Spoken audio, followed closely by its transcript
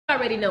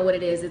Already know what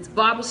it is. It's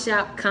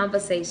Barbershop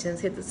Conversations.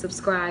 Hit the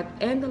subscribe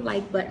and the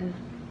like button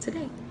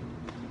today.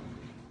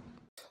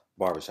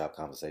 Barbershop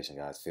conversation,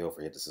 guys. Feel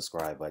free to hit the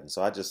subscribe button.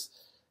 So I just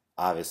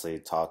obviously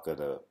talk of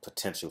the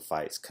potential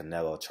fights,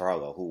 Canelo,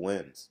 Charlo, who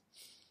wins?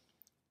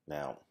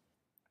 Now,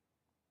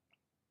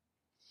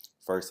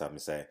 first I'm going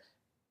to say,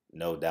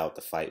 no doubt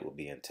the fight will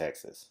be in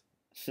Texas.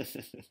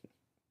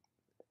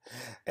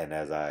 And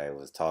as I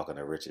was talking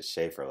to Richard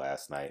Schaefer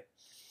last night,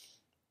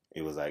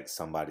 it was like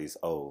somebody's,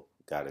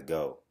 gotta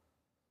go.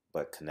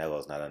 But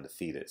Canelo's not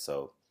undefeated.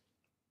 So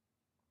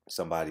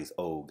somebody's,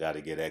 gotta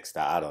get X'd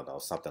out. I don't know,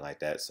 something like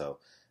that. So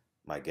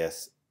my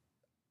guess,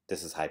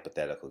 this is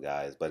hypothetical,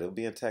 guys, but it'll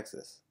be in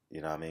Texas.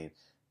 You know what I mean?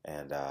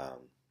 And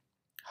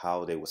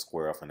how they will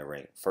square off in the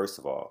ring. First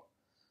of all,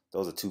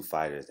 those are two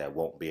fighters that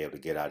won't be able to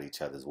get out of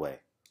each other's way.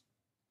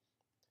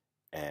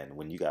 And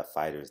when you got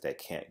fighters that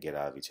can't get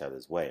out of each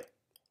other's way,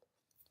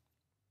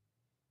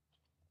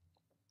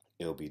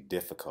 it'll be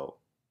difficult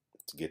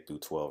to get through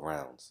 12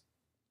 rounds.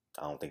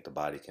 I don't think the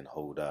body can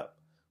hold up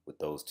with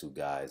those two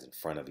guys in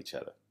front of each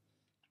other.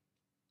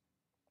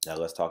 Now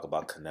let's talk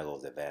about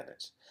Canelo's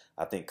advantage.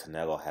 I think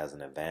Canelo has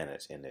an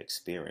advantage in the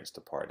experience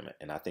department,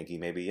 and I think he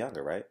may be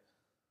younger, right?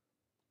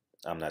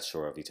 I'm not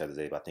sure of each other's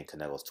age, but I think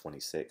Canelo's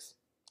 26.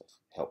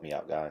 Help me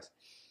out, guys.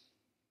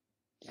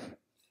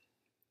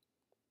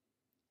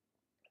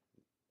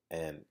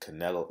 And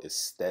Canelo is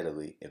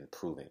steadily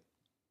improving,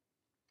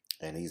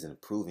 and he's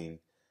improving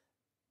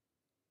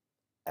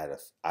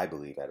I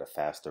believe, at a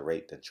faster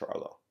rate than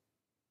Charlo.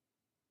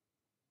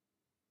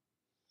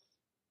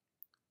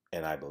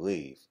 And I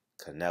believe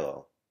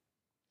Canelo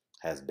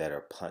has better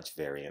punch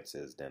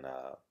variances than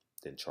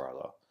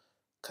Charlo.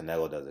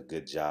 Canelo does a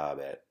good job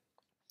at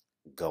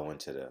going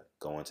to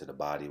the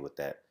body with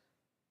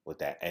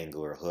that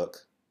angular hook.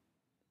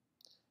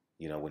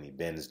 You know, when he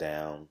bends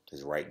down,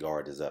 his right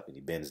guard is up, and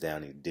he bends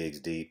down, he digs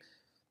deep,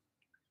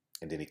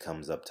 and then he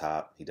comes up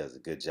top. He does a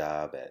good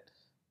job at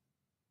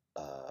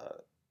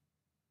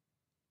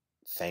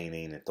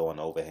feigning and throwing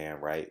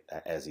overhand right,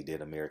 as he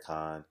did Amir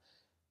Khan.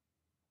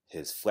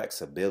 His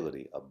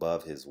flexibility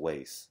above his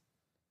waist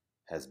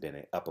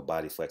upper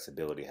body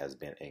flexibility has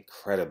been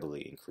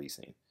incredibly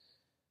increasing.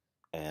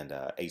 And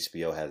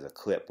HBO has a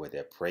clip where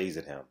they're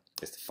praising him.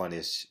 It's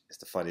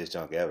the funniest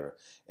junk ever.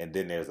 And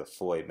then there's a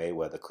Floyd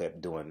Mayweather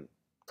clip doing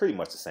pretty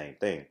much the same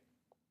thing.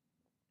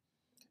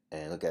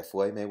 And look at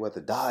Floyd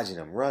Mayweather dodging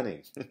him,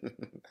 running.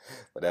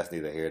 But that's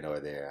neither here nor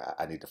there.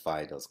 I need to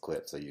find those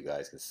clips so you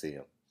guys can see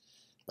them.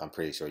 I'm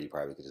pretty sure you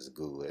probably could just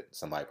Google it.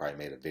 Somebody probably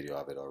made a video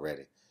of it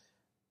already.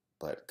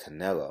 But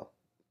Canelo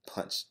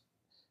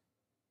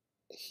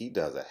he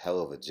does a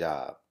hell of a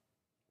job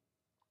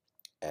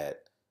at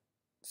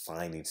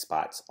finding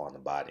spots on the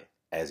body,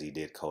 as he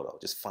did Cotto.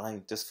 Just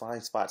find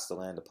spots to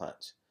land a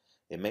punch.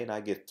 It may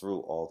not get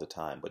through all the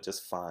time, but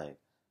just find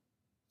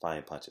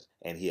punches.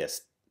 And he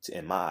has,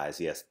 in my eyes,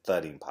 he has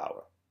thudding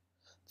power.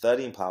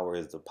 Thudding power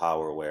is the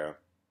power where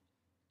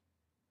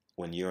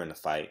when you're in a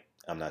fight,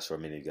 I'm not sure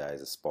many of you guys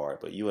have sparred,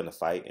 but you in a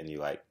fight and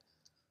you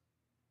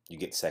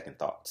get second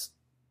thoughts.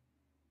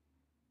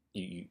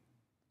 You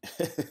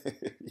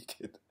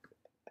get,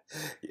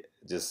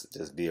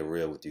 just be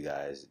real with you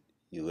guys.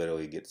 You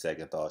literally get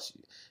second thoughts.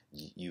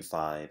 You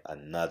find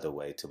another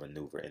way to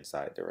maneuver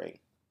inside the ring.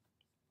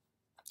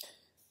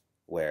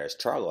 Whereas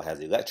Charlo has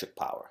electric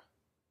power.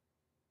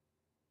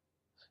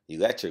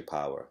 Electric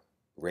power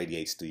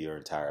radiates through your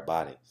entire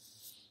body,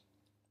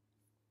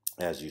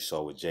 as you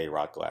saw with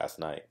J-Rock last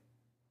night.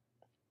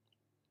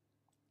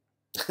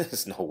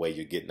 There's no way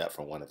you're getting up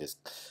from one of his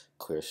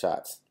clear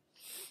shots.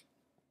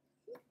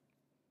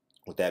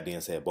 With that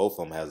being said, both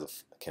of them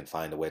can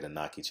find a way to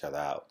knock each other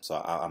out.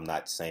 So I'm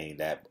not saying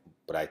that,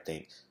 but I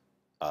think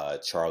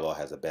Charlo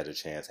has a better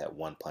chance at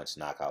one-punch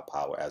knockout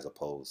power as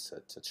opposed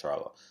to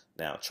Charlo.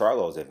 Now,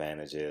 Charlo's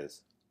advantage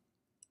is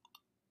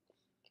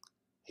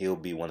he'll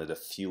be one of the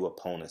few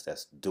opponents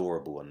that's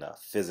durable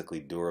enough, physically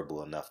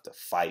durable enough to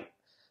fight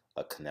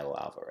a Canelo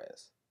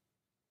Alvarez.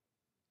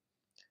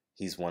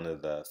 He's one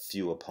of the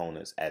few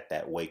opponents at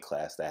that weight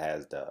class that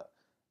has the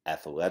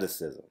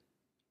athleticism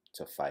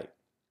to fight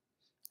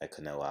a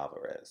Canelo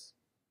Alvarez.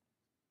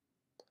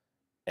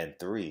 And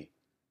 3,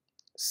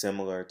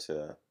 similar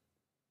to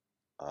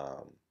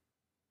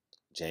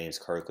James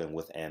Kirkland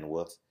with Ann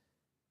Wolf,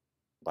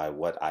 by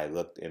what I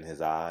looked in his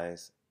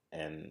eyes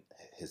and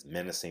his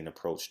menacing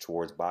approach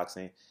towards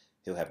boxing,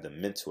 he'll have the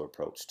mental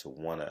approach to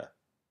want to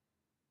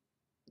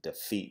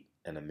defeat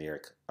a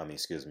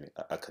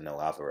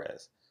Canelo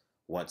Alvarez.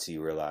 Once he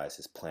realizes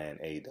his plan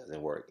A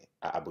doesn't work,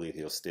 I believe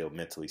he'll still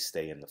mentally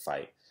stay in the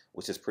fight,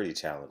 which is pretty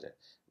challenging.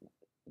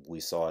 We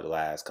saw it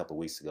last couple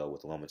weeks ago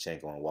with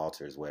Lomachenko and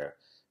Walters,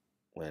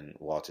 when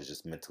Walters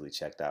just mentally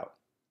checked out.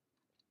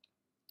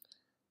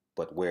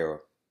 But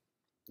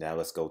now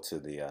let's go to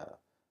the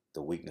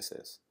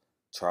weaknesses.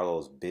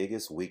 Charlo's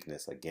biggest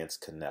weakness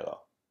against Canelo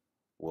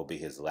will be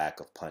his lack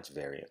of punch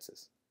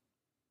variances.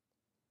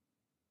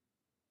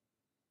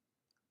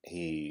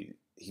 He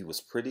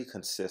was pretty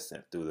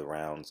consistent through the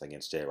rounds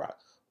against J-Rock.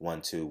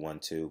 1-2,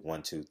 1-2,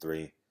 1-2,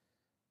 3.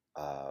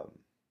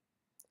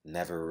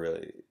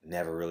 Never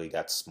really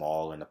got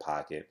small in the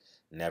pocket.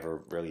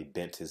 Never really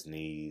bent his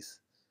knees.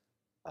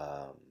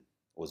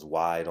 Was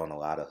wide on a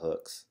lot of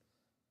hooks.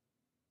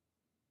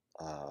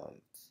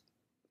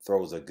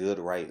 Throws a good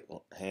right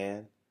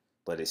hand,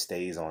 but it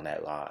stays on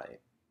that line.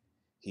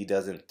 He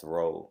doesn't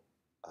throw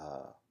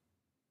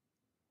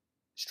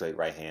straight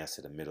right hands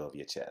to the middle of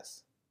your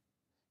chest.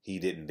 He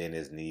didn't bend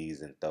his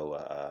knees and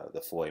throw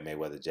the Floyd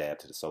Mayweather jab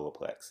to the solar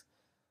plex.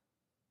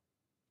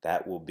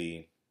 That will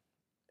be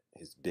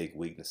his big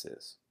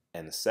weaknesses.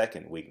 And the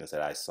second weakness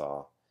that I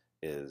saw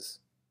is,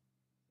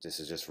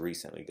 this is just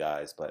recently,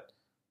 guys, but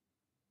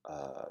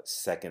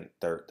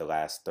the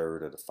last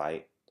third of the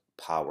fight,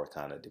 power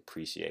kind of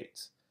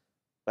depreciates.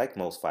 Like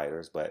most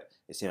fighters, but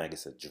it seemed like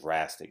it's a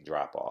drastic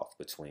drop off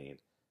between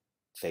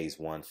phase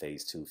 1,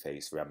 phase 2,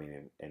 phase 3. I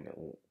mean, and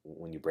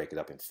when you break it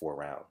up in 4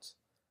 rounds.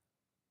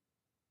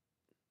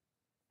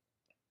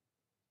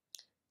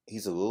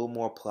 He's a little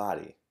more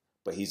plotty,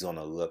 but he's going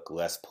to look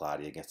less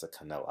plotty against a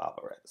Canelo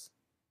Alvarez.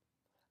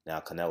 Now,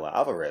 Canelo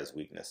Alvarez's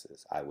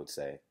weaknesses, I would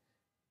say,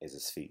 is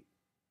his feet.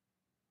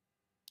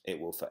 It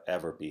will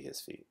forever be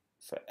his feet.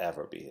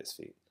 Forever be his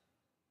feet.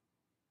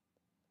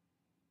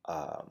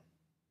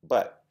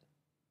 But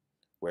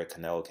where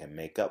Canelo can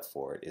make up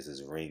for it is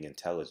his ring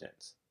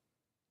intelligence.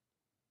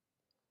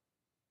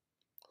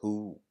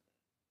 Who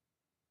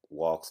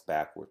walks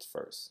backwards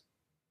first?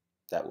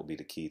 That will be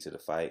the key to the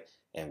fight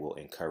and will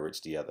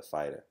encourage the other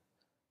fighter.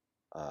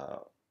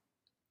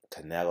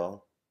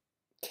 Canelo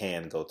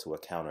can go to a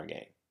counter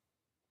game.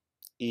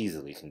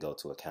 Easily can go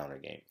to a counter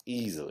game.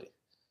 Easily.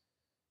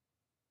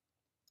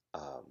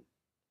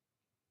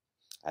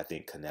 I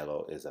think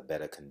Canelo is a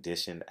better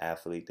conditioned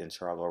athlete than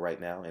Charlo right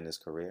now in his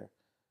career.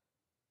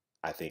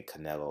 I think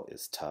Canelo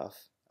is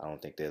tough. I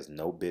don't think there's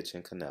no bitch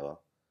in Canelo.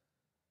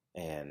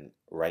 And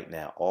right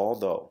now,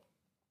 although,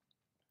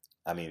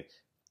 I mean,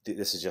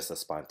 this is just a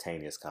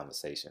spontaneous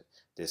conversation.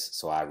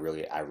 So I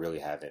really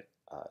haven't,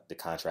 the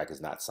contract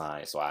is not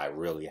signed, so I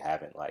really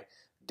haven't like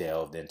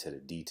delved into the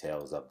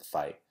details of the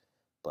fight.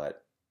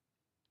 But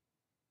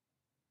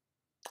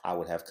I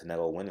would have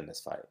Canelo winning this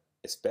fight,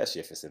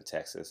 especially if it's in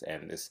Texas,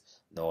 and this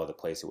no other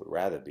place it would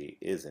rather be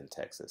is in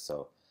Texas.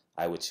 So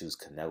I would choose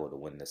Canelo to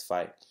win this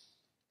fight,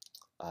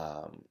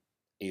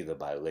 either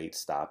by late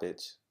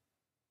stoppage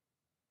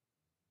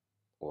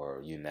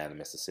or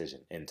unanimous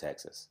decision in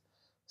Texas.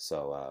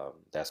 So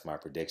that's my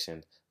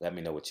prediction. Let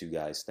me know what you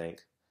guys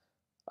think.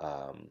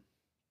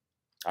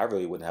 I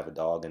really wouldn't have a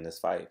dog in this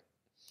fight.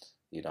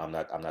 You know, I'm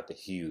not the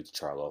huge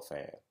Charlo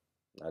fan.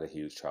 Not a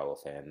huge Charlo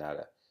fan. Not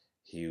a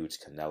huge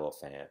Canelo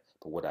fan.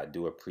 But what I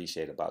do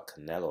appreciate about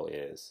Canelo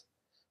is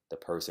the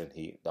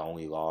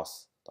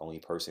only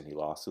person he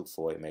lost to,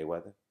 Floyd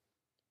Mayweather.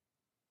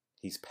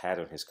 He's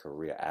patterned his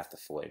career after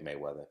Floyd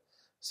Mayweather.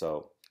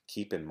 So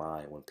keep in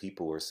mind when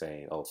people were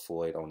saying, "Oh,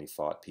 Floyd only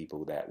fought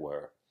people that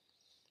were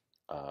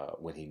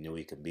when he knew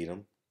he could beat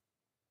them."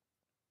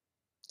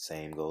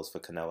 Same goes for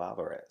Canelo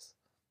Alvarez.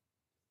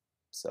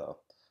 So,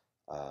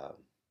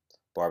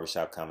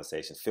 Barbershop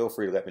Conversations. Feel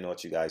free to let me know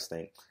what you guys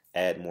think.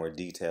 Add more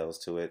details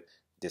to it.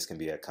 This can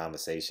be a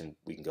conversation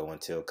we can go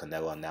until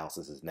Canelo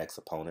announces his next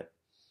opponent,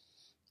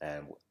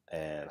 and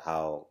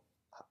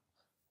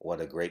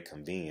what a great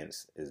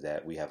convenience is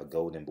that we have a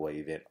Golden Boy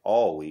event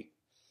all week,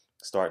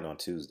 starting on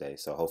Tuesday.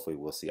 So hopefully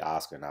we'll see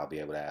Oscar, and I'll be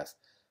able to ask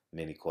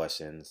many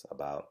questions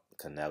about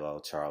Canelo,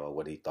 Charlo,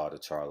 what he thought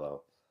of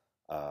Charlo.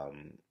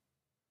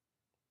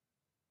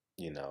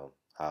 You know,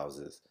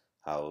 how's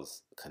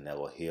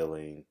Canelo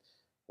healing?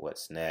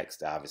 What's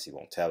next? Obviously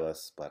won't tell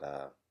us, but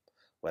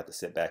we'll have to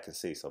sit back and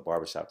see. So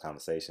Barbershop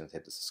Conversations,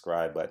 hit the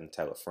subscribe button,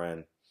 tell a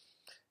friend.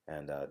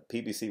 And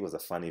PBC was a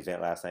fun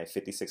event last night.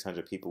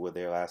 5,600 people were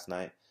there last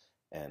night.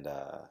 And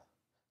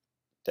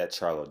that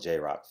Charlo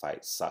J-Rock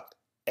fight sucked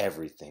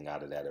everything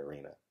out of that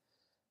arena.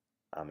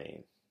 I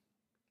mean,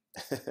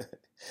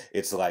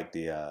 it's like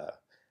the,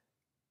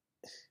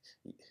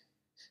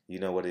 you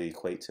know what it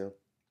equates to?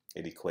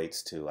 It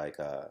equates to like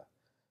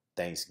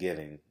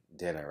Thanksgiving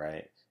dinner,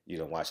 right? You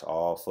don't watch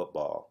all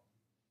football,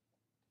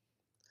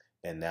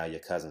 and now your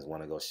cousins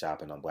want to go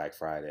shopping on Black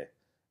Friday.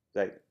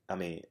 Like, I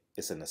mean,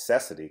 it's a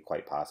necessity,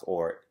 quite possible,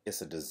 or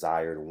it's a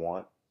desired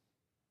want,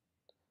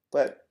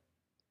 but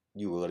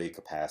you really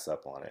could pass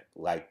up on it.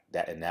 Like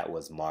that, and that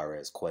was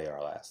Mares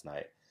Cuellar last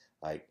night.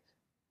 Like,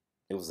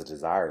 it was a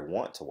desired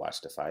want to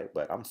watch the fight,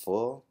 but I'm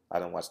full. I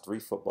done watched 3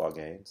 football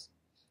games.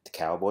 The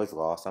Cowboys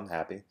lost. I'm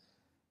happy.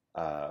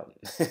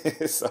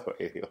 So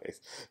anyways,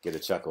 get a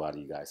chuckle out of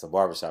you guys. So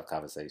Barbershop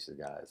Conversation,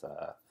 guys.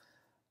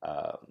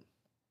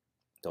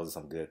 Those are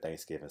some good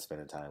Thanksgiving,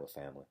 spending time with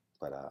family.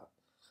 But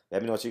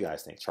let me know what you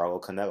guys think.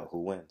 Charlo, Canelo,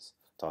 who wins?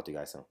 Talk to you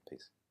guys soon.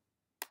 Peace.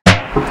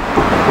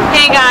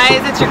 Hey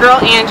guys, it's your girl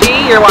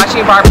Angie. You're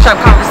watching Barbershop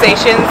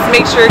Conversations.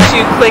 Make sure to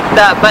click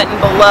the button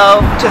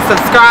below to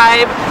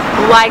subscribe,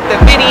 like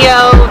the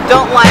video.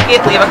 Don't like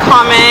it, leave a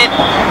comment.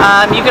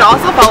 You can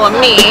also follow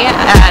me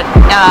at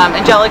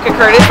Angelica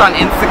Curtis on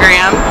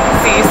Instagram.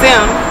 See you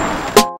soon.